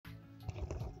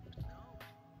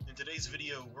In today's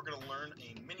video, we're going to learn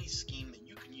a mini scheme that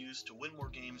you can use to win more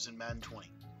games in Madden 20.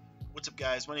 What's up,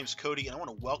 guys? My name is Cody, and I want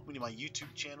to welcome you to my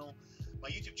YouTube channel. My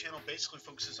YouTube channel basically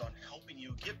focuses on helping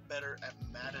you get better at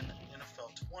Madden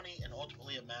NFL 20 and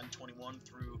ultimately at Madden 21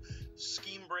 through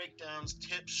scheme breakdowns,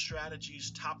 tips,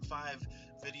 strategies, top 5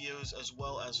 videos, as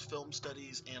well as film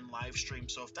studies and live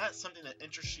streams. So if that's something that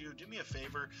interests you, do me a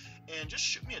favor and just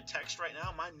shoot me a text right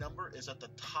now. My number is at the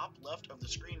top left of the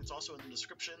screen. It's also in the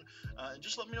description. And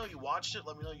just let me know you watched it.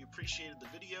 Let me know you appreciated the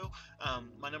video.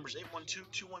 My number is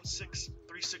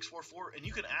 812-216-3644, and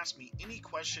you can ask me any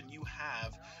question you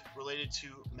have related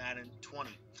to Madden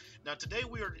 20. Now today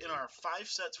we are in our 5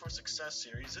 Sets for Success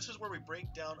series. This is where we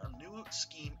break down a new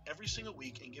scheme every single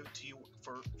week and give it to you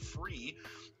for free.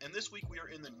 And this week we are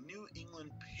in the New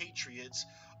England Patriots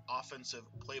offensive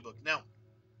playbook. Now,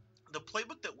 the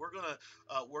playbook that we're going to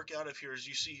work out of here, as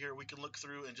you see here, we can look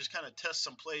through and just kind of test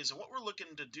some plays. And what we're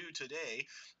looking to do today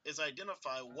is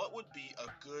identify what would be a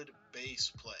good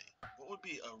base play. What would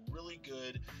be a really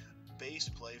good base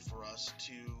play for us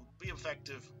to be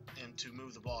effective and to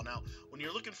move the ball. Now, when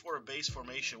you're looking for a base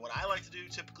formation, what I like to do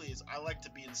typically is I like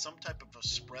to be in some type of a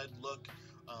spread look,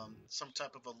 some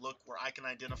type of a look where I can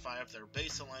identify if they're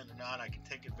base aligned or not. I can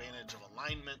take advantage of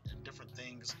alignment and different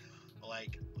things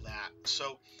like that.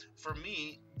 So for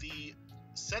me, the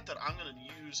set that I'm going to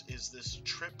use is this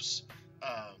trips,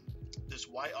 this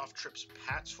Y off trips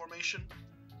Pats formation.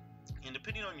 And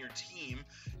depending on your team,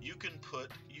 you can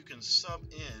sub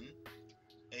in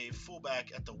a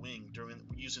fullback at the wing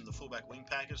using the fullback wing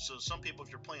package. So some people,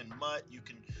 if you're playing Mutt, you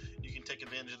can take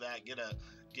advantage of that.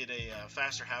 Get a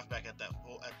faster halfback at that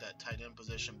tight end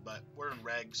position. But we're in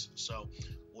regs, so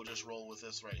we'll just roll with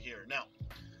this right here. Now,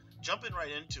 jumping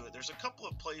right into it, there's a couple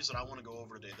of plays that I want to go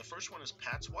over today. The first one is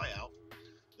Pats Y out.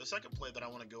 The second play that I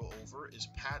want to go over is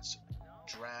Pats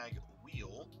drag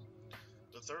wheel.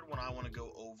 The third one I want to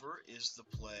go over is the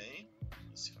play,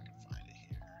 let's see if I can find it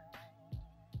here,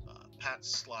 Pats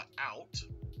slot out,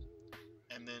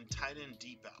 and then tight end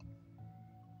deep out.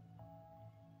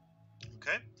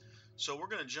 Okay, so we're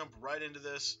going to jump right into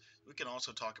this. We can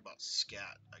also talk about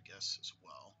scat, I guess, as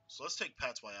well. So let's take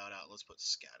Pats Y out. Let's put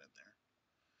scat in there.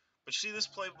 But you see, this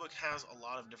playbook has a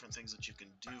lot of different things that you can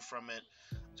do from it.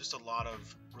 Just a lot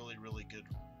of really, really good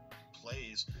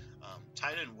plays.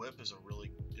 Tight end whip is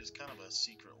kind of a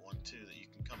secret one too that you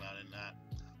can come out in that.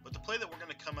 But the play that we're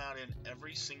going to come out in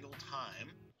every single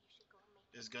time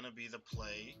is going to be the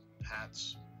play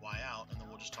Pats Y out, and then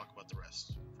we'll just talk about the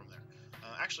rest from there.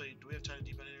 Actually, do we have tight end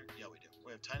deep out in here? Yeah, we do.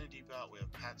 We have tight end deep out. We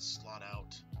have Pats slot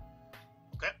out.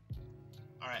 Okay.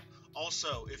 All right.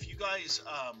 Also, if you guys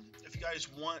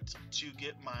want to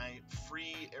get my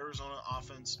free Arizona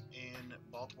offense and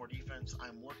Baltimore defense,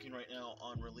 I'm working right now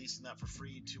on releasing that for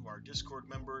free to our Discord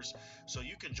members. So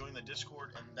you can join the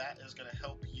Discord, and that is going to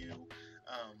help you.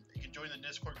 You can join the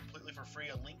Discord completely for free.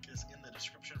 A link is in the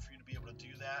description for you to be able to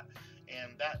do that.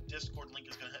 And that Discord link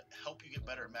is going to help you get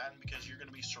better at Madden, because you're going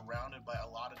to be surrounded by a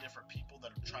lot of different people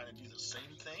that are trying to do the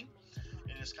same thing.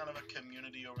 And it's kind of a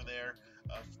community over there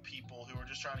of people who are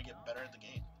just trying to get better at the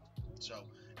game. So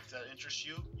if that interests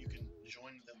you, you can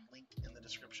join the link in the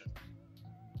description.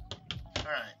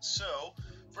 Alright, so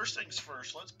first things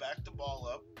first, let's back the ball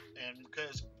up, and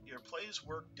because your plays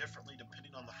work differently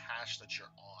depending on the hash that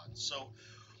you're on. So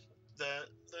the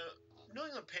New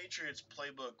England Patriots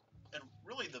playbook, and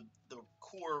really the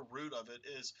core root of it,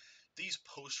 is these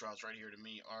post routes right here to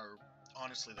me are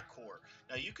honestly the core.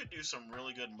 Now you could do some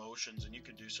really good motions, and you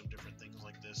could do some different things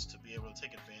like this to be able to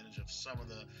take advantage of some of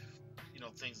the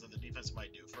things that the defense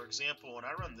might do. For example, when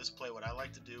I run this play, what I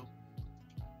like to do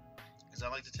is I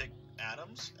like to take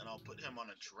Adams and I'll put him on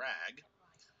a drag,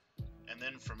 and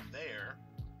then from there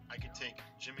I could take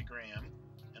Jimmy Graham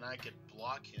and I could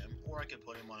block him, or I could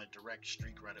put him on a direct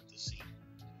streak right up the seam.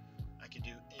 I could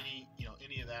do any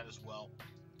of that as well.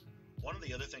 One of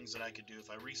the other things that I could do, if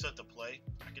I reset the play,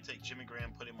 I could take Jimmy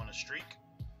Graham, put him on a streak.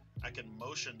 I could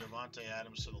motion Devontae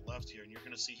Adams to the left here, and you're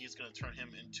going to see he's going to turn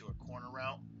him into a corner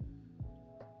route.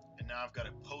 And now I've got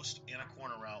a post and a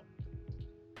corner route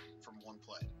from one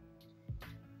play.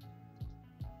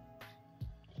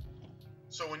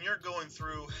 So when you're going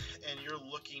through and you're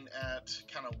looking at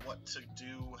kind of what to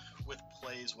do with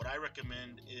plays, what I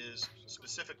recommend is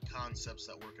specific concepts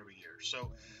that work every year.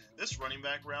 So this running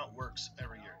back route works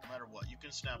every year, no matter what. You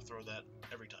can snap throw that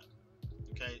every time.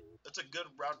 Okay, that's a good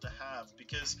route to have,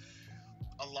 because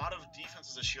a lot of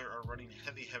defenses this year are running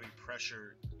heavy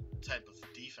pressure type of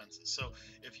defenses. So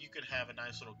if you could have a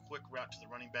nice little quick route to the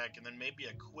running back, and then maybe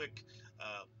a quick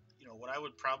what I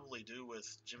would probably do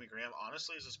with Jimmy Graham,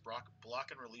 honestly, is this block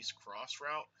and release cross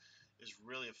route is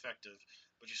really effective.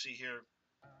 But you see here,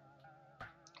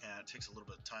 and it takes a little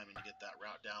bit of timing to get that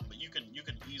route down. But you can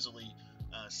easily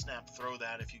snap throw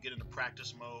that if you get into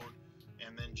practice mode,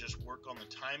 and then just work on the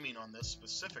timing on this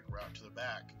specific route to the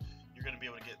back. You're going to be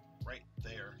able to get right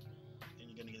there, and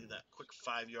you're going to get that quick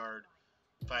 5-yard,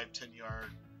 5-10 yard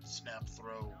snap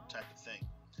throw type of thing.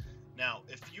 Now,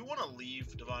 if you want to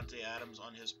leave Davante Adams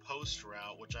on his post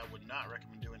route, which I would not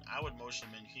recommend doing, I would motion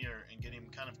him in here and get him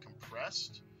kind of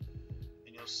compressed,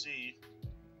 and you'll see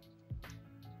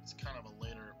it's kind of a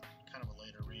later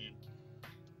read,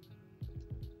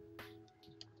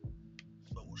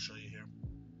 but we'll show you here.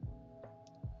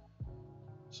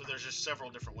 So there's just several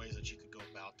different ways that you could go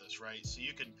about this, right? So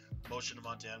you can motion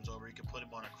Davante Adams over, you can put him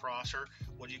on a crosser.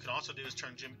 What you can also do is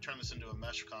turn this into a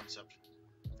mesh concept.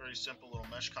 Very simple little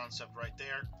mesh concept right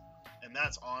there. And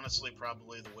that's honestly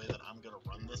probably the way that I'm going to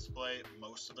run this play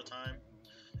most of the time,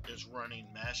 is running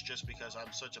mesh, just because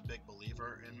I'm such a big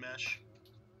believer in mesh,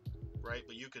 right?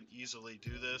 But you can easily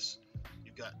do this.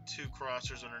 You've got 2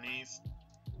 crossers underneath,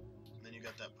 and then you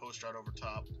got that post route over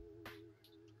top.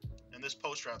 And this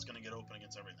post route's going to get open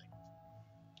against everything.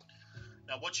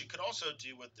 Now, what you could also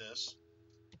do with this,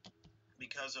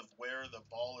 because of where the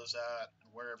ball is at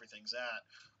and where everything's at,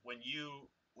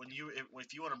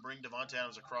 if you want to bring Davante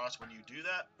Adams across, when you do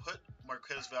that, put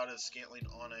Marquez Valdes-Scantling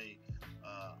on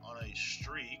a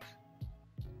streak,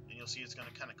 and you'll see it's going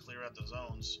to kind of clear out the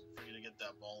zones for you to get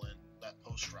that ball in, that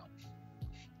post route.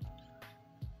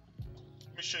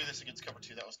 Let me show you this against cover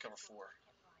 2. That was cover 4.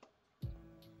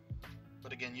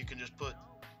 But again, you can just put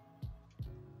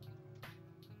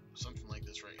something like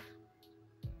this right here.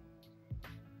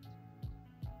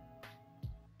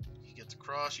 He gets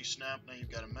across, you snap, now you've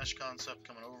got a mesh concept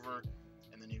coming over,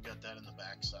 and then you've got that in the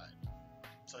backside.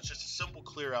 So it's just a simple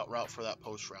clear out route for that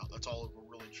post route. That's all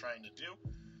we're really trying to do.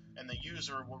 And the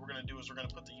user, what we're going to do is we're going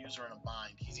to put the user in a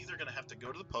bind. He's either going to have to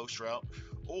go to the post route,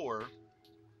 or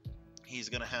he's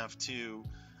going to have to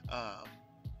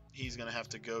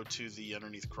go to the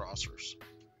underneath crossers.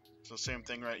 So same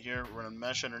thing right here. We're running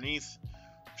mesh underneath,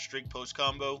 streak post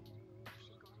combo.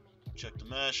 Check the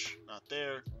mesh, not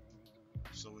there,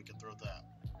 so we can throw that.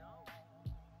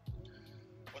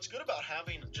 What's good about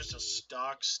having just a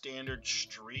stock standard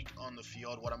streak on the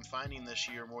field, what I'm finding this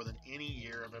year more than any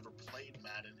year I've ever played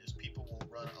Madden, is people will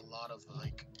run a lot of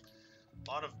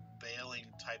bailing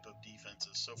type of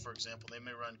defenses. So for example, they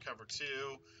may run cover 2,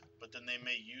 but then they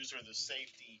may user the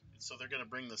safety, so they're going to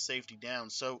bring the safety down.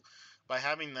 So by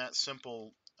having that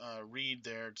simple read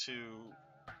there to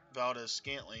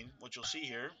Valdes-Scantling, what you'll see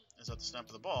here is at the snap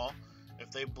of the ball, if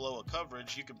they blow a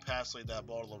coverage, you can pass lead that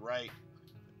ball to the right,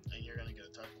 and you're going to get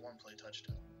a one-play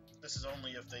touchdown. This is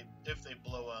only if they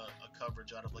blow a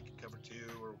coverage out of like a cover 2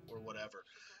 or whatever,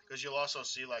 because you'll also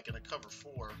see like in a cover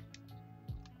 4.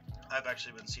 I've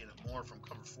actually been seeing it more from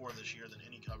cover 4 this year than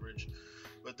any coverage,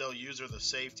 but they'll user the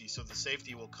safety, so the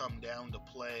safety will come down to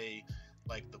play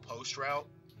like the post route,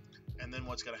 and then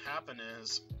what's going to happen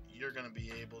is you're going to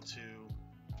be able to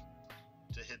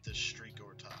hit this streak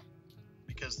over top,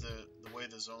 because the way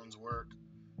the zones work,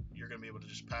 you're going to be able to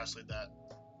just pass lead that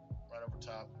right over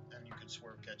top, and you can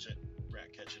swerve catch it,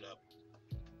 rat catch it up.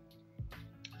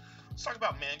 Let's talk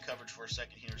about man coverage for a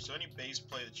second here. So any base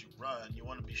play that you run, you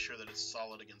want to be sure that it's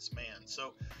solid against man.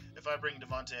 So if I bring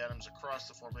Davante Adams across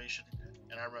the formation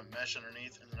and I run mesh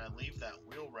underneath, and then I leave that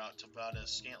wheel route to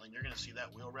Valdes-Scantling, you're going to see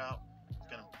that wheel route is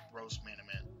going to roast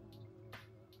man-to-man.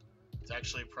 It's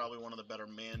actually probably one of the better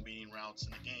man-beating routes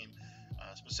in the game,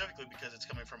 specifically because it's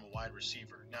coming from a wide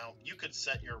receiver. Now, you could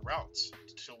set your routes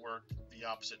to work the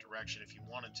opposite direction if you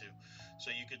wanted to.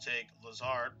 So you could take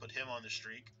Lazard, put him on the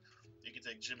streak. You can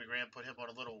take Jimmy Graham, put him on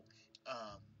a little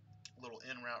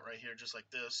in route right here, just like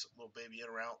this, little baby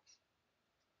in route.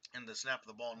 And the snap of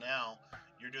the ball now,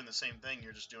 you're doing the same thing,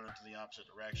 you're just doing it to the opposite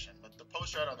direction. But the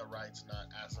post route on the right's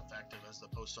not as effective as the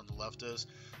post on the left is,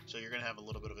 so you're going to have a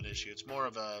little bit of an issue. It's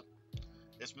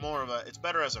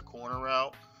better as a corner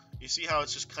route. You see how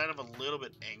it's just kind of a little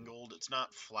bit angled. It's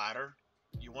not flatter.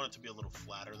 You want it to be a little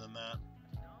flatter than that.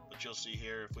 But you'll see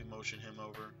here, if we motion him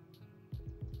over,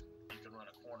 run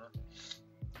a corner.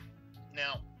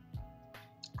 Now,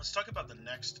 let's talk about the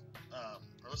next,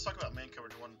 let's talk about man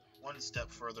coverage one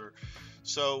step further.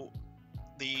 So,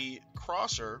 the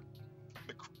crosser,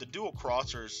 the dual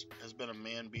crossers has been a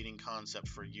man-beating concept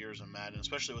for years in Madden,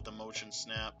 especially with the motion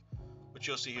snap. But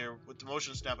you'll see here, with the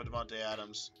motion snap of Davante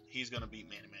Adams, he's going to beat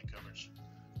man-to-man coverage.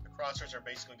 The crossers are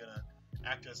basically going to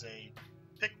act as a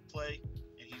pick play,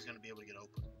 and he's going to be able to get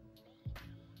open.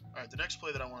 All right, the next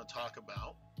play that I want to talk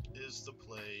about is the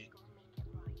play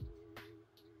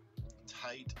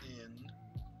tight in,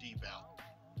 deep out.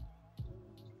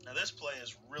 Now this play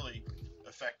is really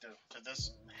effective to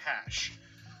this hash.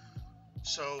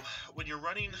 So when you're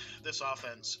running this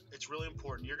offense, it's really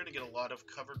important. You're going to get a lot of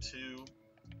cover 2,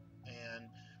 and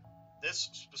this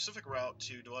specific route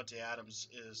to Devontae Adams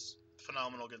is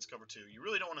phenomenal against cover 2. You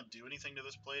really don't want to do anything to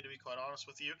this play, to be quite honest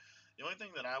with you. The only thing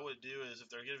that I would do is if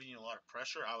they're giving you a lot of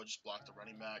pressure, I would just block the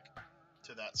running back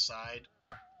to that side.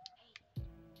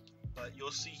 But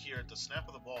you'll see here at the snap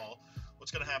of the ball,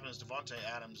 what's going to happen is Devontae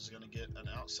Adams is going to get an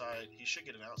outside. He should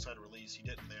get an outside release. He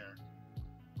didn't there.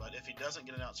 But if he doesn't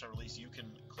get an outside release, you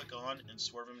can click on and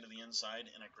swerve him to the inside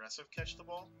and aggressive catch the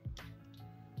ball.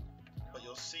 But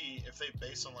you'll see if they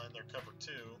baseline their cover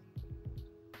 2,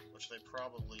 which they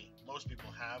probably, most people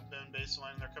have been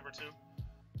baselining their cover 2,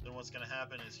 then what's going to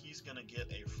happen is he's going to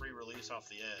get a free release off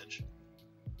the edge,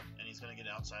 and he's going to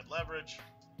get outside leverage,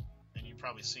 and you've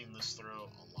probably seen this throw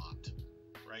a lot,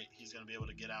 right? He's going to be able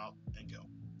to get out and go.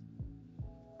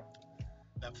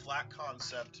 That flat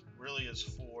concept really is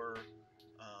for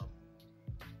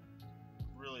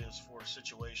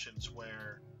situations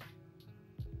where,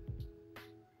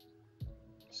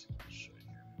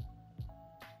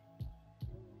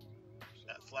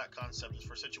 that flat concept is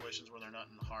for situations where they're not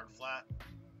in hard flat,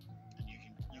 and you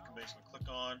can basically click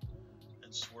on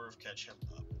and swerve catch him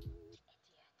up.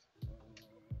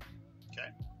 Okay.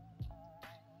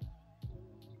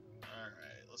 All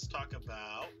right. Let's talk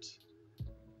about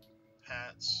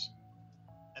Pats,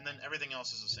 and then everything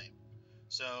else is the same.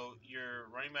 So your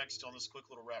running back's on this quick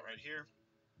little route right here,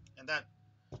 and that,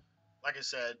 like I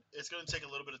said, it's going to take a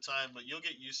little bit of time, but you'll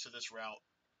get used to this route.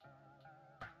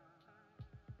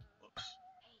 Whoops,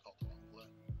 called the wrong play.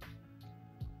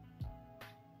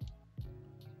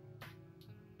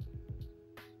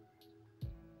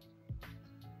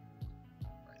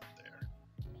 Right there.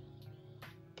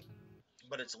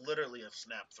 But it's literally a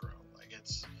snap throw. Like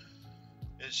it's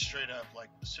straight up, like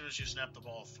as soon as you snap the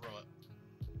ball, throw it.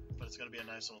 But it's going to be a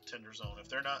nice little tender zone. If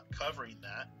they're not covering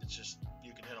that, it's just,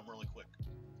 you can hit them really quick.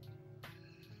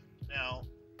 Now,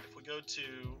 if we go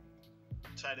to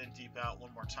tight end deep out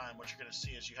one more time, what you're going to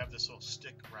see is you have this little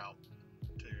stick route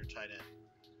to your tight end.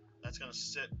 That's going to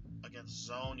sit against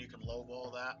zone. You can low ball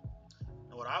that.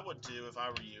 And what I would do if I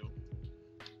were you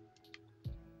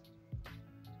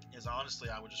is, honestly,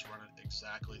 I would just run it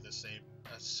exactly the same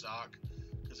as stock,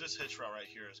 because this hitch route right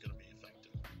here is going to be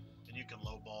effective. And you can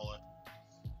low ball it,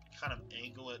 kind of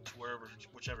angle it to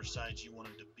whichever side you want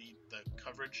him to beat the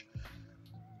coverage,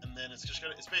 and then it's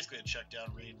basically a check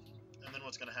down read. And then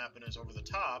what's going to happen is over the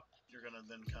top, you're going to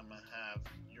then come and have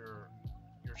your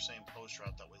same post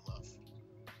route that we love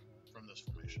from this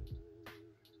formation.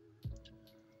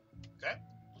 Okay,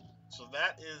 so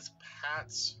that is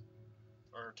Pat's,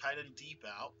 or tight end deep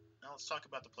out. Now let's talk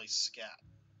about the play scat.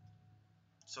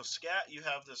 So scat, you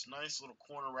have this nice little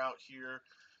corner route here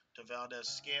to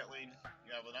Valdez-Scantling.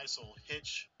 You have a nice little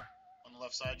hitch on the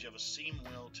left side. You have a seam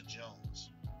wheel to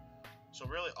Jones. So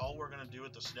really all we're going to do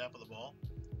at the snap of the ball,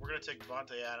 we're going to take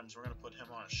Devontae Adams, we're going to put him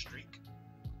on a streak.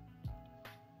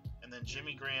 And then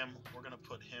Jimmy Graham, we're going to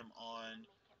put him on,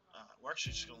 we're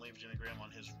actually just going to leave Jimmy Graham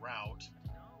on his route.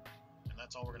 And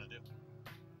that's all we're going to do.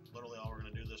 Literally all we're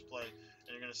going to do this play. And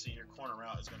you're going to see your corner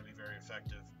route is going to be very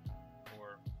effective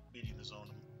for beating the zone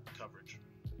coverage.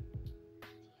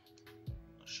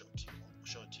 I'll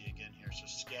show it to you again here. So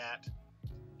scat.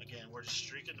 Again, we're just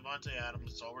streaking Devontae Adams.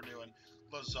 That's all we're doing.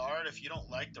 Lazard, if you don't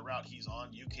like the route he's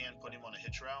on, you can put him on a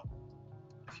hitch route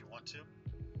if you want to.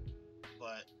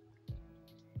 But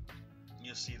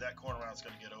you'll see that corner route's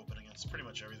going to get open against pretty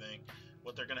much everything.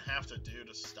 What they're going to have to do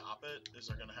to stop it is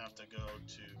they're going to have to go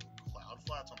to cloud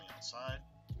flats on the outside.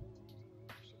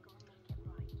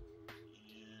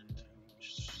 And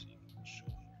just see if I can show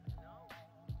you.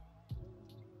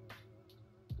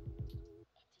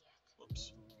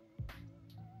 Whoops.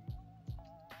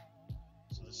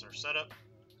 So this is our setup.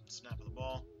 Snap of the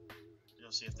ball.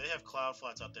 You'll see if they have cloud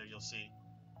flats out there, you'll see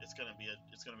it's going to be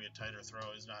a tighter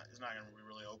throw. It's not going to be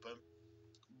really open,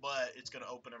 but it's going to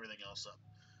open everything else up.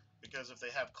 Because if they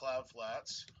have cloud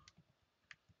flats,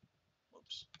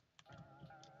 whoops,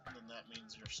 then that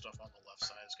means your stuff on the left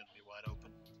side is going to be wide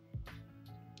open.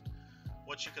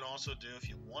 What you can also do if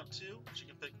you want to, is you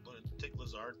can take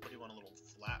Lazard, put him on a little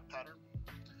flat pattern,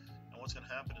 and what's going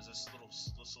to happen is this little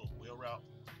wheel route,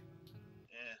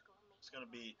 it's going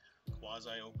to be quasi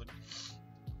open.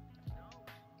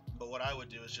 But what I would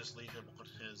do is just leave him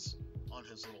on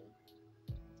his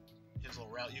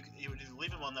little route. You would either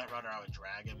leave him on that route, or I would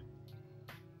drag him.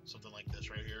 Something like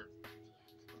this right here.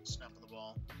 Snap of the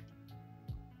ball.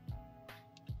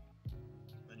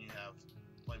 Then you have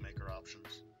playmaker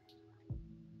options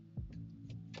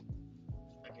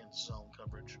against zone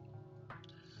coverage.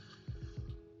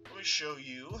 Let me show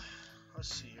you. Let's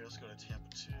see here. Let's go to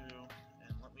Tampa 2.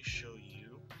 me show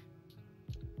you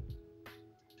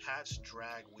Pat's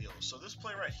drag wheel. So this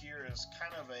play right here is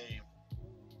kind of a,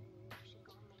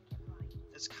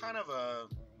 it's kind of a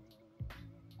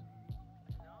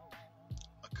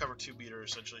cover 2 beater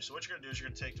essentially. So what you're gonna do is you're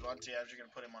gonna take Davante Adams, you're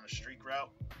gonna put him on a streak route,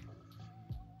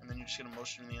 and then you're just gonna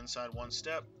motion him in the inside 1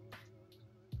 step,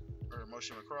 or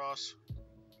motion him across,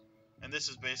 and this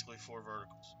is basically 4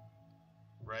 verticals,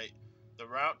 right? The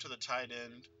route to the tight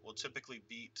end will typically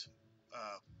beat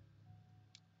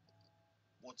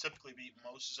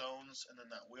most zones, and then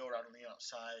that wheel route on the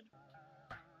outside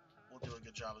will do a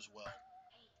good job as well.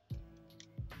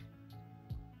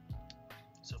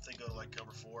 So if they go to like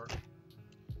cover 4,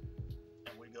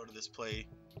 and we go to this play,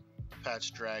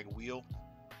 patch drag wheel,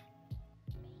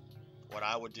 what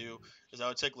I would do is I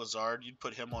would take Lazard, you'd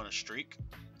put him on a streak,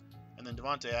 and then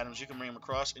Davante Adams, you can bring him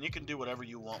across, and you can do whatever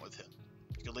you want with him.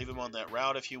 You can leave him on that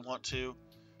route if you want to.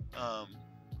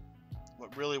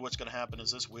 What's going to happen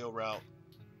is this wheel route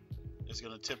is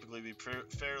going to typically be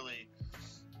fairly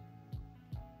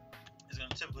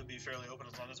open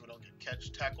as long as we don't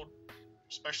get tackled,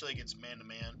 especially against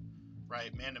man-to-man,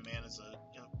 right? Man-to-man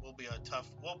will be a tough.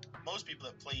 Well, most people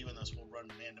that play you in this will run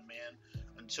man-to-man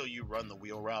until you run the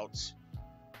wheel routes,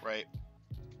 right?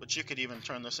 But you could even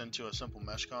turn this into a simple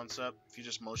mesh concept if you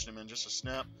just motion him in just a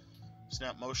snap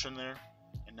motion there,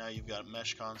 and now you've got a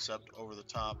mesh concept over the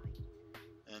top,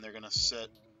 and they're going to sit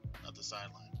at the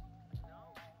sideline.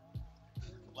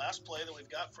 Last play that we've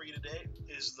got for you today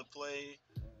is the play,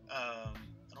 I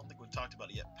don't think we've talked about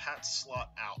it yet, Pat slot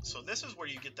out. So this is where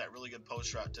you get that really good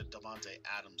post route to Davante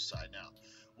Adams' side. Now,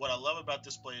 what I love about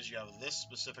this play is you have this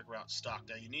specific route stocked.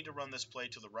 Now, you need to run this play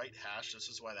to the right hash. This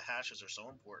is why the hashes are so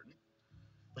important.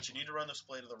 But you need to run this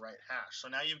play to the right hash. So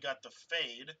now you've got the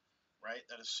fade, right,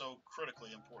 that is so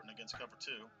critically important against cover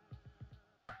 2.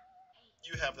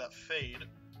 You have that fade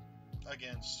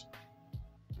against,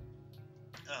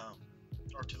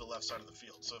 or to the left side of the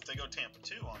field. So if they go Tampa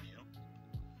 2 on you,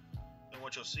 then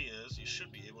what you'll see is you should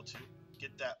be able to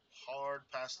get that hard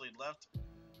pass lead left.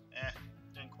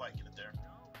 Didn't quite get it there.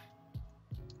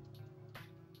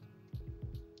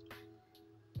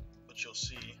 But you'll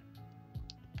see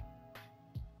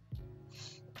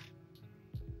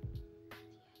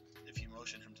if you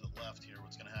motion him to the left here,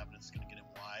 what's going to happen is it's going to get him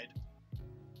wide.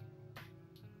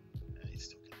 And he's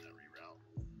still getting that reroute.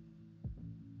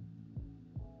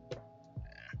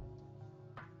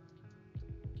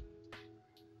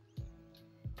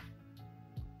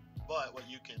 But what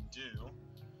you can do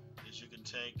is you can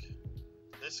take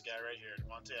this guy right here,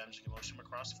 Davante Adams, you can motion him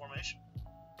across the formation.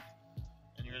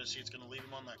 And you're going to see it's going to leave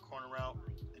him on that corner route.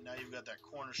 And now you've got that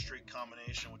corner streak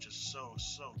combination, which is so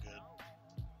good.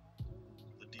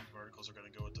 The deep verticals are going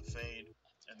to go with the fade.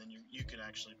 And then you can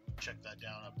actually check that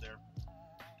down up there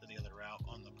to the other route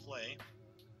on the play.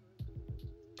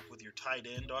 With your tight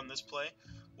end on this play,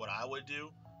 what I would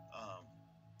do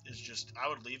is I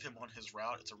would leave him on his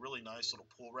route. It's a really nice little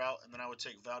pull route, and then I would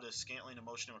take Valdes-Scantling and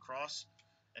motion him across,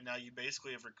 and now you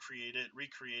basically have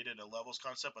recreated a levels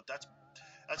concept. But that's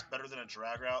better than a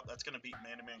drag route. That's going to beat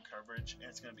man-to-man coverage, and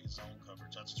it's going to beat zone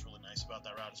coverage. That's what's really nice about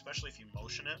that route, especially if you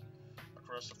motion it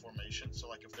across the formation. So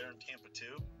like if they're in Tampa 2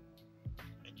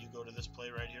 and you go to this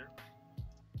play right here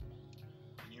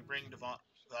and you bring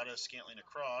Valdes-Scantling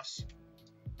across,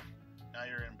 now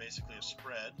you're in basically a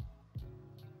spread.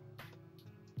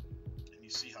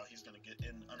 See how he's going to get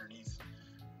in underneath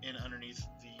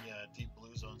the deep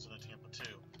blue zones in a Tampa 2.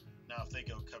 Now if they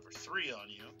go cover 3 on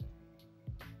you,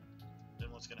 then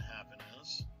what's going to happen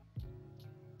is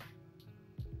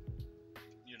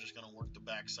you're just going to work the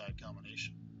backside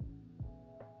combination.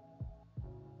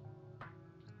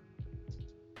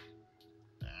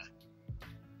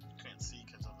 Can't see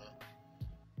because of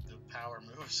the power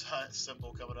move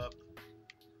symbol coming up.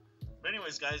 But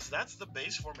anyways, guys, that's the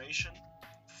base formation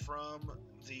from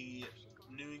the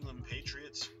New England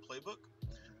Patriots playbook.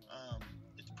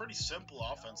 It's pretty simple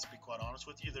offense, to be quite honest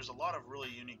with you. There's a lot of really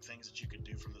unique things that you can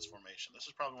do from this formation. This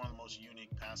is probably one of the most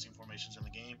unique passing formations in the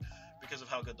game because of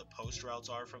how good the post routes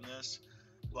are from this.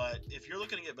 But if you're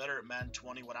looking to get better at Madden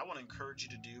 20, what I want to encourage you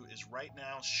to do is right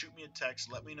now shoot me a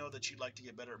text. Let me know that you'd like to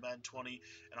get better at Madden 20,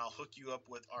 and I'll hook you up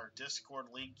with our Discord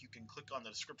link. You can click on the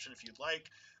description if you'd like,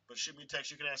 but shoot me a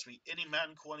text. You can ask me any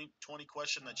Madden 20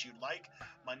 question that you'd like.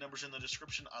 My number's in the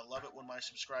description. I love it when my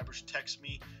subscribers text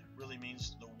me. It really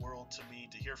means the world to me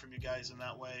to hear from you guys in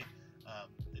that way.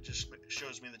 It just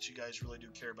shows me that you guys really do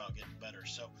care about getting better.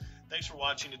 So thanks for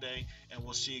watching today, and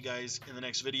we'll see you guys in the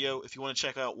next video. If you want to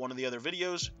check out one of the other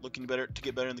videos, looking to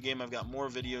get better in the game, I've got more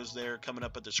videos there coming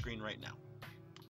up at the screen right now.